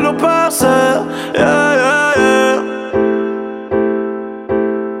dolores los pasé, yeah, yeah, yeah.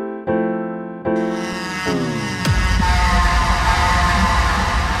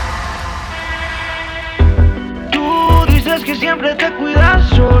 Tú dices que siempre te cuidas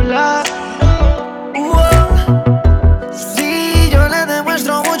sola. Si yo le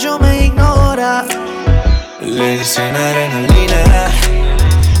demuestro mucho me ignora. Le dicen adrenalina.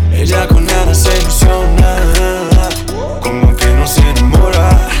 Ella con nada se ilusiona. Como que no se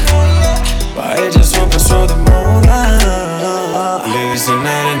enamora. Pa' ella son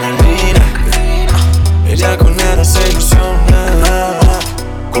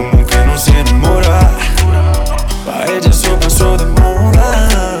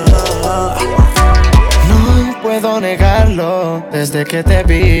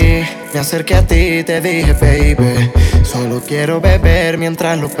Me acerqué a ti y te dije, baby, solo quiero beber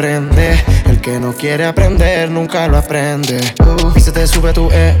mientras lo prende. El que no quiere aprender nunca lo aprende. Y se te sube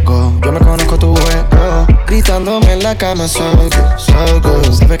tu ego, yo me conozco tu ego. Gritándome en la cama, so good, so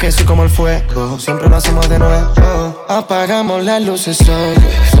good. Sabes que soy como el fuego, siempre lo hacemos de nuevo. Apagamos las luces, so good,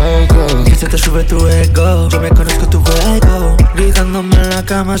 so good. Y se te sube tu ego, yo me conozco tu juego. Gritándome en la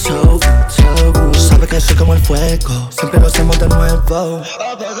cama, so good, so good. Sabes que soy como el fuego, siempre lo hacemos de nuevo.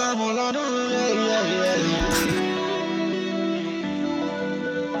 Apagamos la nube.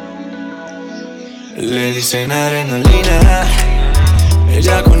 Le dicen adrenalina,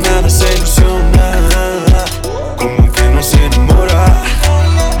 ella con nada se ilusiona, como que no se enamora,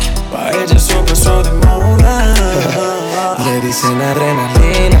 pa' ella eso pasó de moda. Le dicen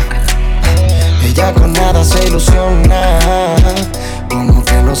adrenalina, ella con nada se ilusiona, como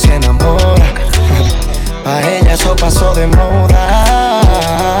que no se enamora, pa' ella eso pasó de moda.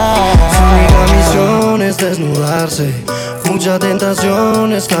 Su única misión es desnudarse, mucha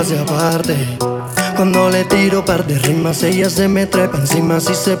tentación es casi aparte. Cuando le tiro par de rimas, ella se me trepa encima.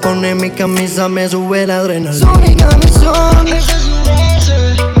 Si se pone mi camisa, me sube la adrenalina. Su única misión es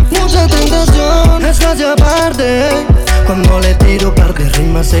desnudarse, mucha tentación es casi aparte. Cuando le tiro par de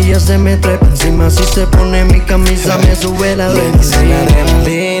rimas, ella se me trepa encima. Si se pone mi camisa, me sube la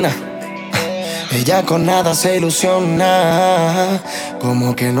adrenalina. Ella con nada se ilusiona,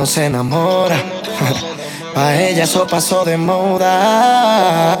 como que no se enamora. Pa' ella eso pasó de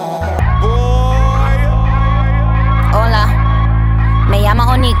moda. Hola, me llamo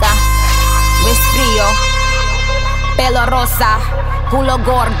Onika, frío, pelo rosa, culo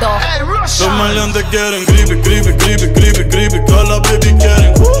gordo. Los maleantes quieren creepy, creepy, creepy, creepy, creepy. Todas las baby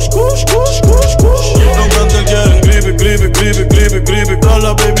quieren kush, kush, kush, kush, kush. Los cantantes quieren creepy, creepy, creepy, creepy, creepy. Todas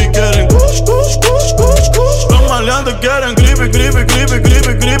las baby quieren kush, kush, kush, kush, kush. Los maleantes quieren creepy, creepy, creepy,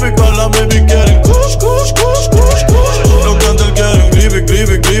 creepy, creepy. Todas las baby quieren kush, kush, kush, kush, kush. Los cantantes quieren creepy,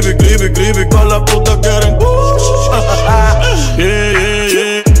 creepy, creepy, creepy, creepy. Todas las putas quieren kush. Yeah, yeah,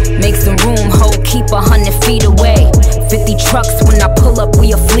 yeah. Make some room, ho, keep 100 feet away. 50 trucks, when I pull up,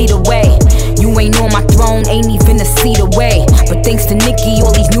 we a fleet away. You ain't on my throne, ain't even a seat away. But thanks to Nicki,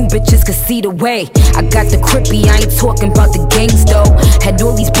 all these new bitches can see the way. I got the crippy, I ain't talking about the gangs though. Had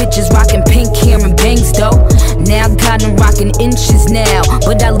all these bitches rocking pink hair and bangs though. Now I got them rocking inches now.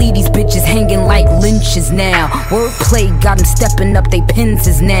 But I leave these bitches hanging like lynches now. Wordplay got them stepping up they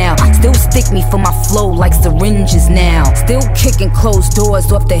pences now. Still stick me for my flow like syringes now. Still kicking closed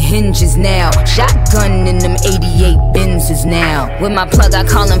doors off the hinges now. Shotgun in them 88 Benzes now. With my plug I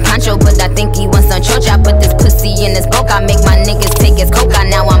call him Pancho, but I think he wants some chocha. Put this pussy in his boca, make my niggas take his coca.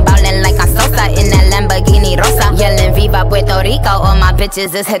 Now I'm ballin' like I'm Sosa in that Lamborghini Rosa. Yelling Viva Puerto Rico, all my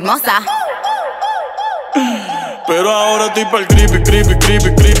bitches is hermosa. Pero ahora estoy pa'l creepy, creepy,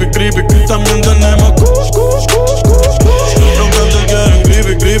 creepy, creepy, creepy. También tenemos kush, kush, kush, kush, kush. Los cantantes quieren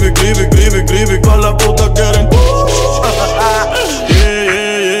creepy, creepy, creepy, creepy, creepy. Todas las putas quieren kush. Yeah,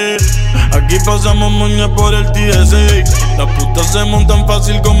 yeah, yeah. Aquí pasamos moña por el TSA. Las putas se montan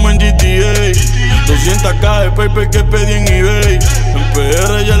fácil como en GTA. 200k de paper que pedí en eBay. En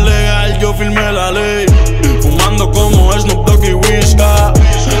PR ya es legal, yo firmé la ley. Fumando como Snoop Dogg y Whisca.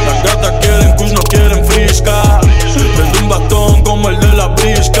 Las gatas quieren kush, no quieren frisca. Prende un bastón como el de la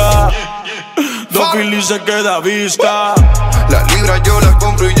brisca. Dos Phillies se queda visca. Las libras yo las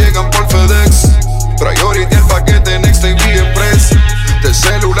compro y llegan por FedEx. Priority el paquete Next TV Express. Del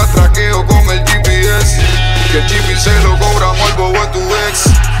celular traqueo con el GPS. Que el chip se lo cobramos al bobo de tu ex.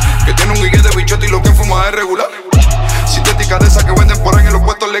 Que tiene un guille de bichote y lo que fuma es regular. Sintética de esas que venden por ahí en los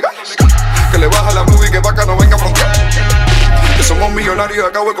puestos legales. Que le baja la movie y que vaca no venga a frontear. Que somos millonarios y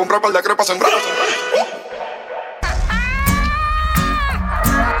acabo de comprar par de crepas sembradas.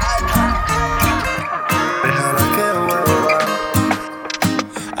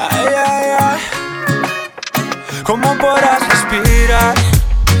 Ay, ay, ay. ¿Cómo podrás respirar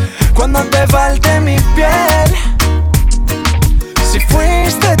cuando te falte mi piel? Si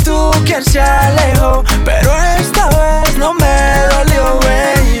fuiste tú quien se alejó, pero esta vez no me dolió,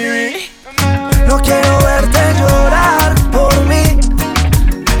 baby. No quiero verte llorar por mí.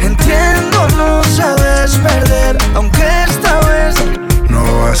 Entiendo, no sabes perder, aunque esta vez no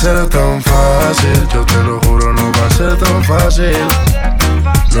va a ser tan fácil, yo te lo juro, no va a ser tan fácil.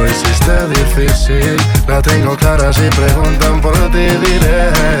 Lo hiciste difícil, la tengo clara, si preguntan por ti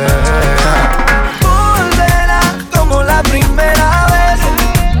diré. Volverá como la primera vez,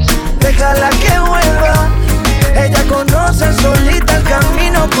 déjala que vuelva. Ella conoce solita el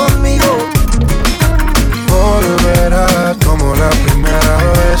camino conmigo. Volverá como la primera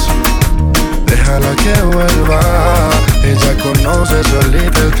vez, déjala que vuelva. Ella conoce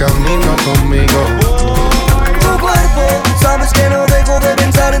solita el camino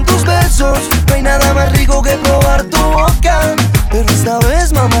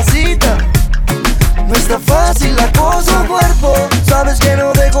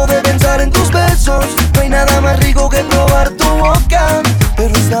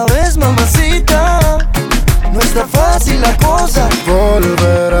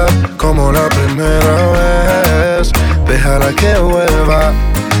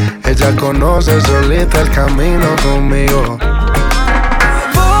Ella conoce solita el camino conmigo.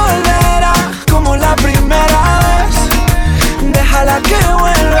 Volverá como la primera vez. Déjala que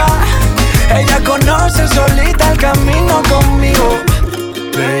vuelva. Ella conoce solita el camino conmigo.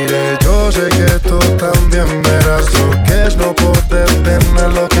 Baby, yo sé que tú también verás lo que es no poder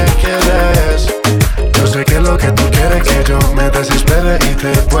tener lo que quieres. Yo sé que lo que tú quieres que yo me desespere y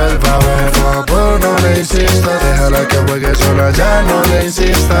te vuelva a ver. Por favor, no le insistas, déjala que juegue sola, ya no le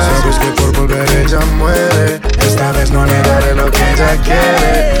insistas. Sabes que por volver ella muere, esta vez no le daré lo que ella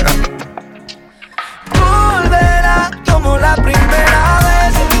quiere. Volverá como la primera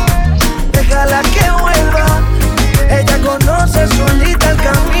vez. Déjala que vuelva. Ella conoce solita el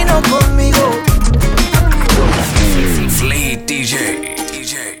camino conmigo. Fleet DJ.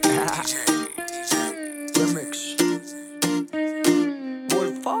 Remix.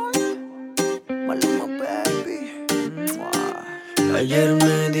 Wolfire. Maluma baby. Ayer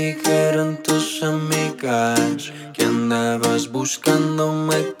me dijeron tus amigas que andabas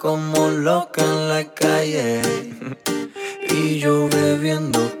buscándome como loca en la calle. Y yo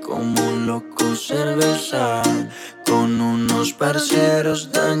bebiendo como un loco cerveza, con unos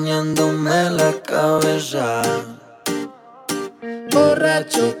parceros dañándome la cabeza.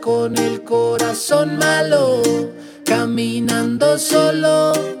 Borracho con el corazón malo, caminando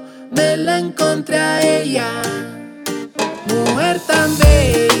solo, me la encontré a ella. Mujer tan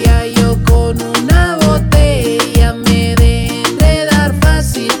bella, yo con una botella me dejé enredar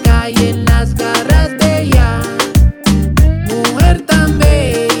fácil, caí en las garras de ella. Mujer tan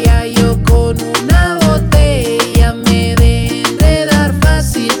bella, yo con una botella me dejé enredar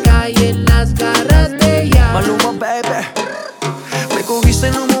fácil, caí en las garras de ella. Maluma baby. Me cogiste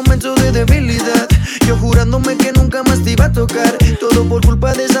en un momento de debilidad, yo jurándome que nunca más te iba a tocar. Todo por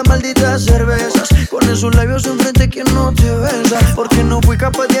culpa de esas malditas cervezas, con esos labios enfrente que no te besa. Porque no fui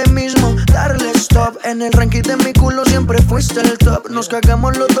capaz de ahí mismo darle stop. En el ranking de mi culo siempre fuiste el top. Nos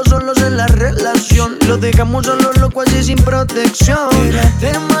cagamos los dos solos en la relación, lo dejamos solo loco así sin protección. Era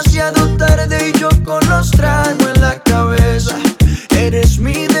demasiado tarde y yo con los tragos en la cabeza. Eres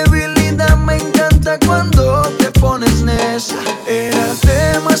mi debilidad, me encanta cuando te pones necia. Era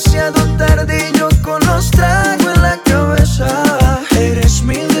demasiado tarde y yo con los tragos en la cabeza. Eres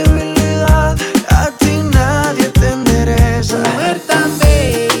mi debilidad, a ti nadie te endereza. Mujer tan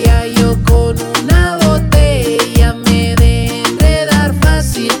bella, yo con una botella me dejé enredar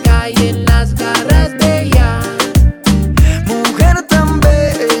fácil, caí en las garras de ella. Mujer tan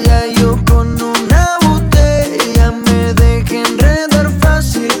bella, yo con una botella me dejé enredar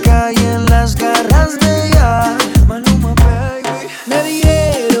fácil, caí en las garras de ella. Maluma baby. Me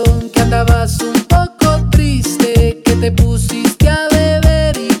dijeron que andabas un poco triste, que te pusiste a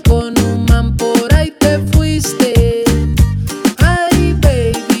beber y con un man por ahí te fuiste. Ay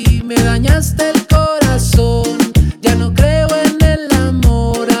baby, me dañaste el corazón, ya no creo en el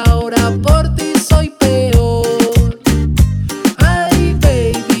amor, ahora por ti soy peor. Ay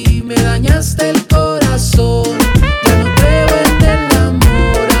baby, me dañaste el corazón, ya no creo en el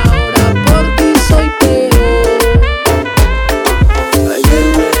amor, ahora por ti soy peor. Ayer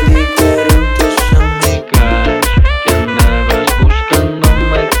me dijeron tus amigas que andabas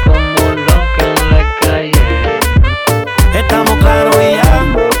buscándome como loca en la calle. Estamos claros y ya,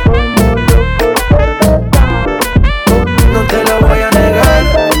 no te lo voy a negar.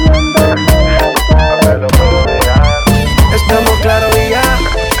 Estamos claros y ya,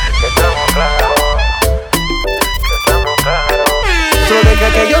 solo deja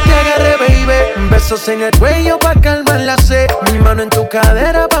que yo te agarre, baby. Besos en el cuello pa' calmar la sed. Mi mano en tu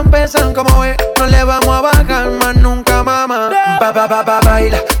cadera pa' empezar como ve. No le vamos a bajar más nunca, mamá.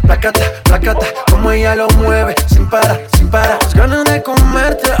 Baila, placata, placata. Como ella lo mueve, sin parar, sin parar. Las ganas de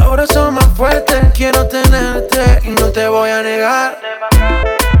comerte ahora son más fuertes. Quiero tenerte y no te voy a negar.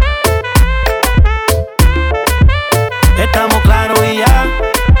 Estamos claros y ya,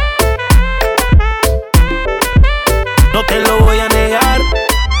 no te lo voy a negar.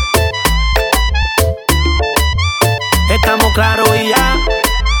 Estamos claros y ya.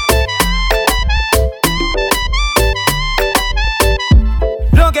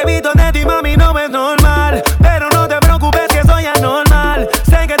 Lo que he visto de ti, mami, no es normal. Pero no te preocupes que soy anormal.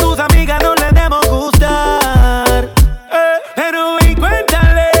 Sé que tus amigas no les debemos gustar. Pero ven,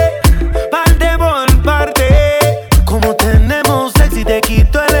 cuéntale, parte por parte. Como tenemos sexo y te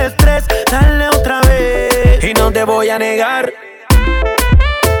quito el estrés, dale otra vez. Y no te voy a negar.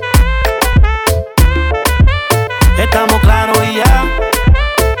 Estamos claros y ya,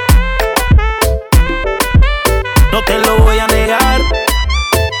 no te lo voy a negar.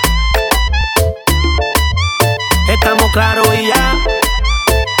 Estamos claros y ya.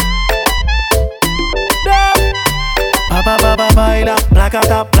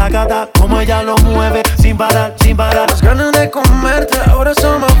 placata, placata, como ella lo mueve, sin parar, sin parar. Las ganas de comerte ahora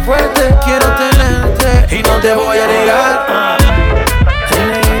son más fuertes. Quiero tenerte y no te voy a negar.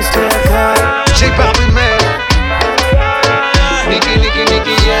 J Balvin, man. Nicky,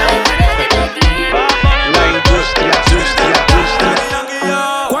 yeah. La industria.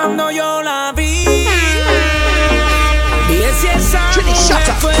 Cuando yo la vi si esa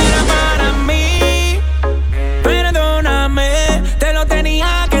mujer fuera para mí, perdóname, te lo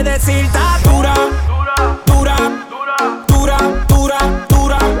tenía que decir. Está dura, dura, dura, dura,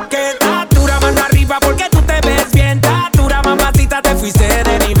 dura, que está dura, mano arriba porque tú te ves bien. Está dura, mamacita, te fuiste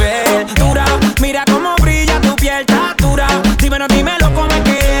de nivel. Dura, mira cómo brilla tu piel. Está dura, dímelo cómo es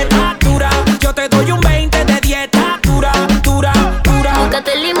que está dura. Yo te doy un 20 de 10. Está dura, dura, dura.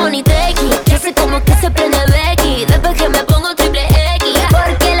 Búscate el limón y tequi, que sé como que se prende Becky. Después que me pongo triple X,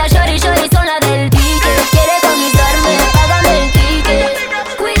 porque la shorty son la del pique. Quiere conquistarme, págame el ticket.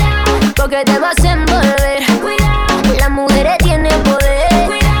 Cuidado, porque te vas a envolver. Cuidado, las mujeres tienen poder.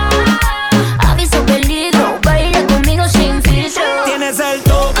 Cuidado, aviso peligro, baila conmigo sin filtro. Tienes el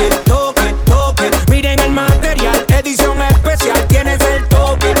toque, toque, toque. Miren el material, edición especial. Tienes el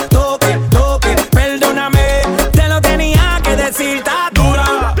toque, toque, toque. Perdóname, te lo tenía que decir. Está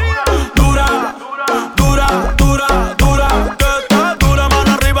dura, dura, dura, dura, dura. Que está dura,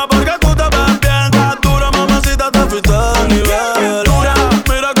 mano arriba porque tú te ves bien. Está dura, mamacita, te fuiste de nivel. Dura,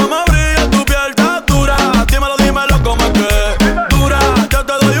 mira cómo brilla tu piel. Está dura, dímelo como es que. Dura, yo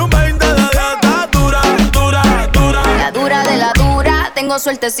te doy un 20 de 10. Está dura, dura, dura. La dura de la dura, tengo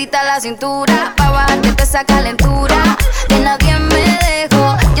sueltecita la cintura. Pa' bajarte te esa calentura. De nadie me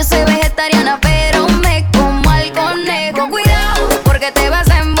dejo, yo soy vegetariana pero me como al conejo. Cuidado, porque te vas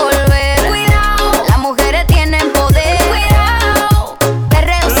a envolver. Cuidado, las mujeres tienen poder. Cuidado,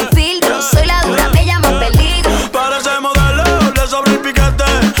 perreo sin filtro, soy la dura, me llaman peligro. Parece modelo, le sobra el piquete.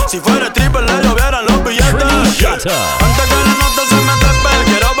 Si fuera stripper le llovieran los billetes. Antes que la nota se me trepe,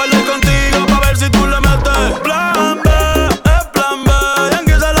 quiero bailar contigo pa' ver si tú le metes. Plan B, es plan B.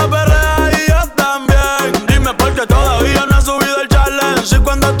 Yankee se la perrea y yo también. Dime por qué todavía no he subido el challenge. Si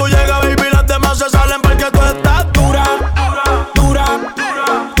cuando tú llegas, baby, las demás se salen porque tú estás dura, dura,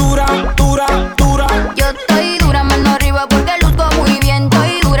 dura, dura, dura. Yo estoy dura, mano arriba porque luzco muy bien.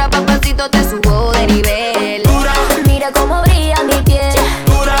 Estoy dura, papacito, te subo de nivel. Dura, mira cómo brilla mi piel.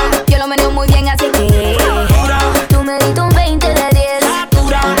 Dura, yo lo meneo muy bien, así que dura, tú me diste un 20 de 10.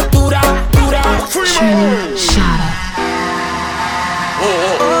 Dura, dura, dura. Trini Shada.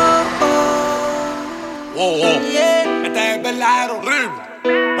 Este es el verdadero ritmo.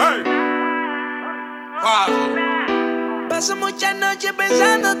 Hey. Paso muchas noches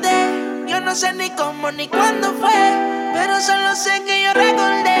pensándote. Yo no sé ni cómo ni cuándo fue, pero solo sé que yo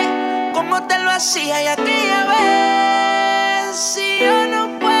recordé cómo te lo hacía y aquella vez. Si yo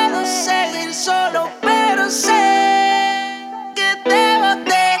no puedo seguir solo, pero sé que te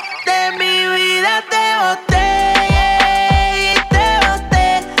boté de mi vida, te boté.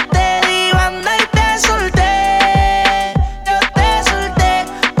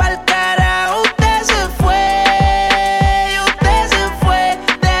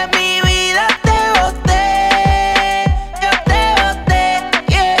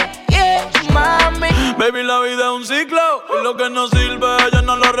 Baby, la vida es un ciclo y lo que no sirve ella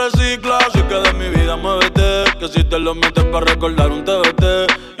no lo recicla. Así que de mi vida muévete, que si te lo metes para recordar un TBT.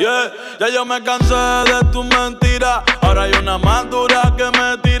 Yeah, ya yo me cansé de tus mentiras. Ahora hay una más dura que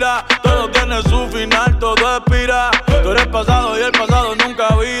me tira. Todo tiene su final, todo expira. Tú eres pasado y el pasado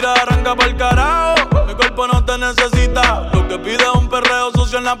nunca vira. Arranca pa'l carajo, mi cuerpo no te necesita. Lo que pide es un perreo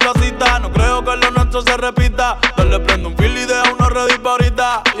sucio en la placita. No creo que lo nuestro se repita. Dale, prende un fil y deja uno ready pa'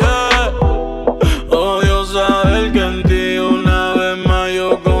 ahorita. Yeah. Odio saber que en ti una vez más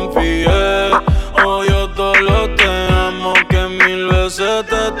yo confié. Odio todo lo te amo que 1000 veces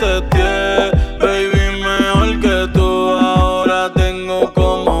te testé. Baby, mejor que tú ahora tengo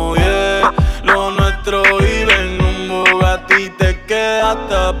como 10. Lo nuestro vive en un Bugatti, te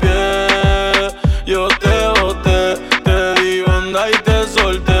quedaste a pie. Yo te boté, te di banda y te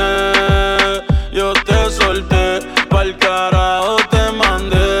solté. Yo te solté, pa'l carajo te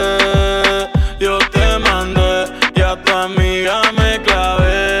mandé.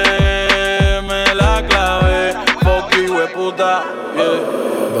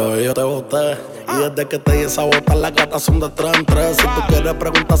 Bebé, yo te boté y desde que te di esa bota las gatas son de 3 en 3. Si tú quieres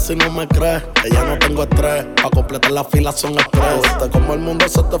preguntar si no me crees, que ya no tengo estrés. Pa' completar la fila son express. Viste como el mundo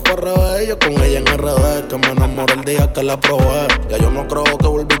se te fue al revés. Yo con ella en RD, que me enamoré el día que la probé. Ya yo no creo que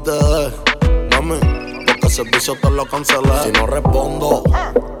volviste de mami, porque el servicio te lo cancelé. Si no respondo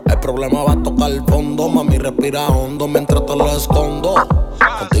es problema va a tocar el fondo. Mami, respira hondo mientras te lo escondo.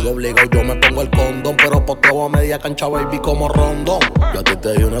 Contigo obligado yo me pongo el condón, pero poteo a media cancha, baby, como rondón. Yo a ti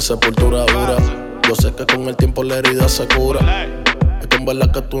te di una sepultura dura. Yo sé que con el tiempo la herida se cura. Es que en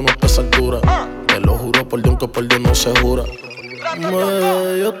verdad que tú no estás a altura. Te lo juro por Dios que por Dios no se jura.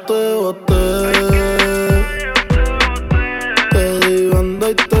 Yo te boté, te di banda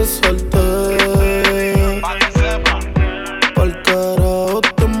y te solté. Pa'l carajo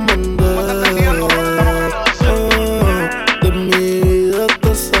te mandé, de mi vida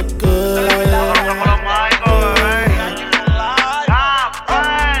te saqué.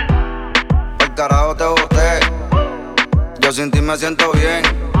 Pa'l carajo te boté, yo sin ti me siento bien.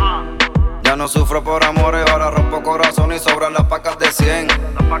 Ya no sufro por amores, ahora rompo corazón y sobran las pacas de 100.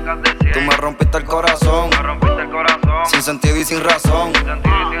 Tú me rompiste el corazón, sin sentido y sin razón.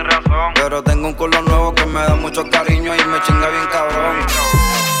 Pero tengo un culo nuevo que me da mucho cariño y me chinga bien cabrón.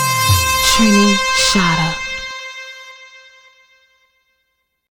 Trini Shada.